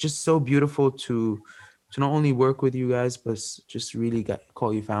it's just so beautiful to not only work with you guys, but just really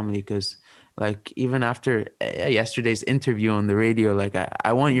call you family. Because even after yesterday's interview on the radio,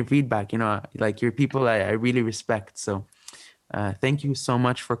 I want your feedback, you're people I really respect. So thank you so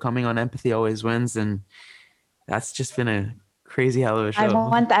much for coming on Empathy Always Wins. And that's just been a crazy hell of a show. I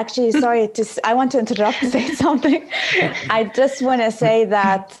want to interrupt to say something. I just want to say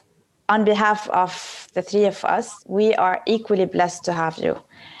that on behalf of the 3 of us, we are equally blessed to have you.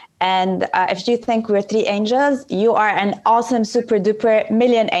 And if you think we're 3 angels, you are an awesome, super duper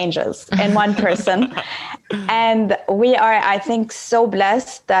million angels in one person. And we are, I think, so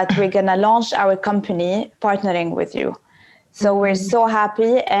blessed that we're going to launch our company partnering with you. So we're so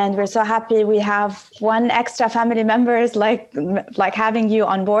happy, and we're so happy we have 1 extra family members like having you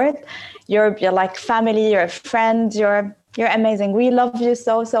on board. You're like family, you're a friend, you're amazing. We love you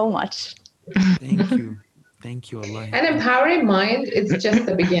so, so much. Thank you, Allah. And Empowering Mind, it's just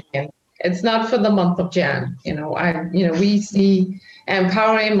the beginning. It's not for the month of Jan. We see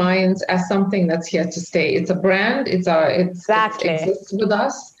Empowering Minds as something that's here to stay. It's a brand. It exists with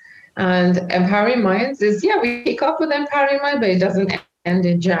us. And Empowering Minds is, we kick off with Empowering Mind, but it doesn't end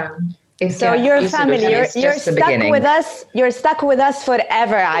in Jan. So your family, you're stuck with us. You're stuck with us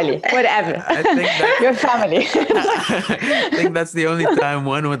forever, Ali. Forever. I think your family. I think that's the only time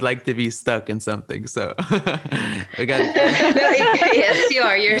one would like to be stuck in something. So, yes, you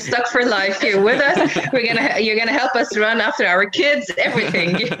are. You're stuck for life. You're with us. You're gonna help us run after our kids.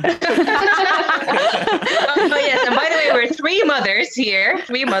 Everything. Yes, and by the way, we're 3 mothers here.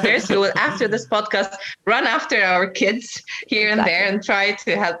 3 mothers who will, after this podcast, run after our kids here and there and try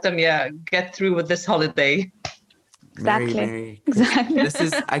to help them. Get through with this holiday. Exactly. Exactly.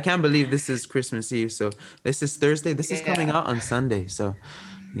 I can't believe this is Christmas Eve. So this is Thursday. This is coming out on Sunday. So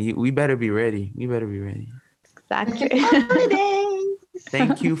we better be ready. We better be ready. Exactly.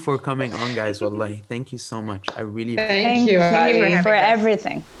 Thank you for coming on, guys. Wallahi. Thank you so much. I really Thank you, Thank you Ali. for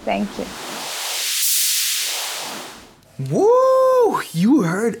everything. Thank you. Woo! You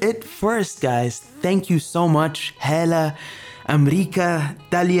heard it first, guys. Thank you so much, Hela, Amrika,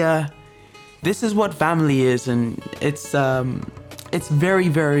 Dalia. This is what family is, and it's very,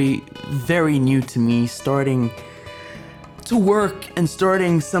 very, very new to me, starting to work and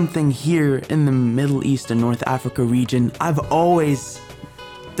starting something here in the Middle East and North Africa region. I've always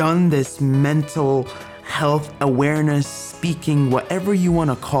done this mental health awareness speaking, whatever you want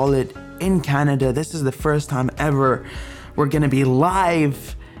to call it, in Canada. This is the first time ever we're going to be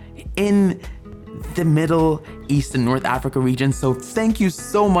live in the Middle East and North Africa region. So thank you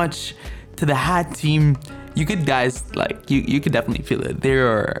so much to the HAT team. You could guys, like, you could definitely feel it.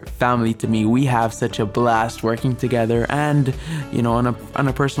 They're family to me. We have such a blast working together, and you know, on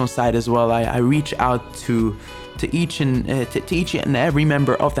a personal side as well, I reach out to each and every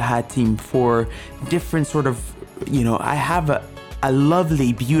member of the HAT team for different sort of, you know, I have a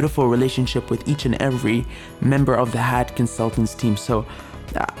lovely, beautiful relationship with each and every member of the HAT consultants team. So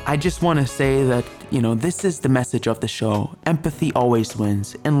I just want to say that, you know, this is the message of the show. Empathy always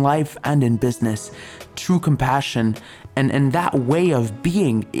wins in life and in business. True compassion and that way of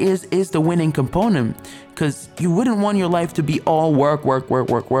being is the winning component, because you wouldn't want your life to be all work.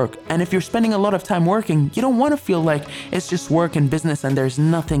 And if you're spending a lot of time working, you don't want to feel like it's just work and business and there's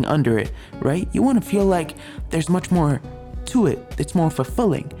nothing under it, right? You want to feel like there's much more to it. It's more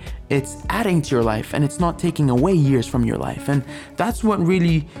fulfilling. It's adding to your life, and it's not taking away years from your life. And that's what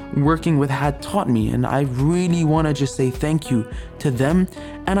really working with HAT taught me. And I really want to just say thank you to them.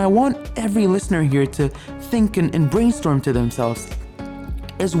 And I want every listener here to think and brainstorm to themselves,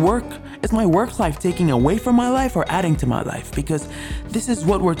 is my work life taking away from my life or adding to my life? Because this is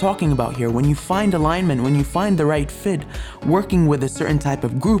what we're talking about here. When you find alignment, when you find the right fit, working with a certain type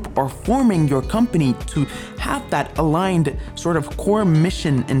of group or forming your company to have that aligned sort of core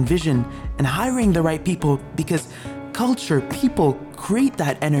mission and vision, and hiring the right people, because culture, people create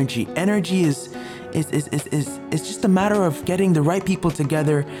that energy. Energy is just a matter of getting the right people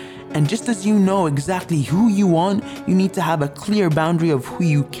together. And just as you know exactly who you want, you need to have a clear boundary of who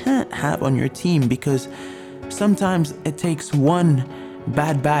you can't have on your team, because sometimes it takes one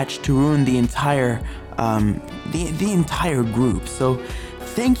bad batch to ruin the entire the entire group. So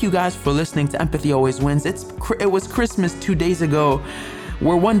thank you guys for listening to Empathy Always Wins. It was Christmas 2 days ago.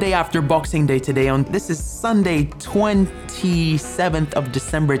 We're one day after Boxing Day today. This is Sunday, 27th of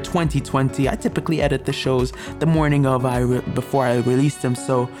December, 2020. I typically edit the shows the morning of before I release them.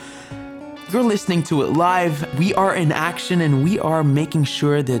 So you're listening to it live. We are in action, and we are making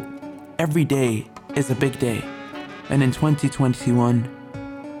sure that every day is a big day. And in 2021,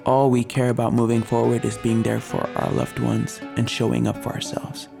 all we care about moving forward is being there for our loved ones and showing up for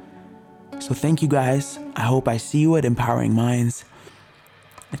ourselves. So thank you guys. I hope I see you at Empowering Minds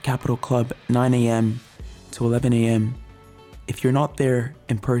at Capital Club, 9 a.m. to 11 a.m. If you're not there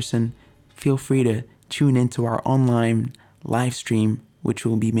in person, feel free to tune into our online live stream, which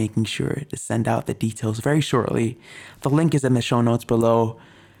we'll be making sure to send out the details very shortly. The link is in the show notes below.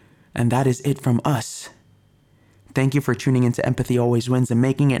 And that is it from us. Thank you for tuning into Empathy Always Wins and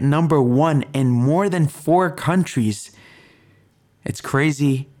making it #1 in more than 4 countries. It's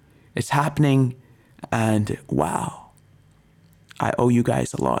crazy. It's happening. And wow. I owe you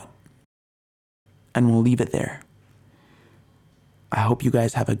guys a lot. And we'll leave it there. I hope you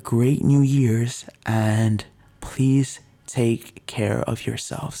guys have a great New Year's, and please take care of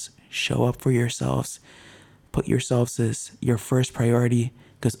yourselves. Show up for yourselves. Put yourselves as your first priority,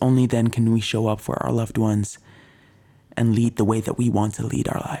 because only then can we show up for our loved ones and lead the way that we want to lead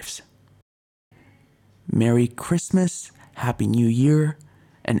our lives. Merry Christmas, Happy New Year,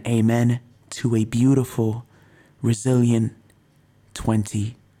 and amen to a beautiful, resilient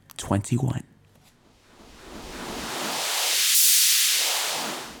 2021.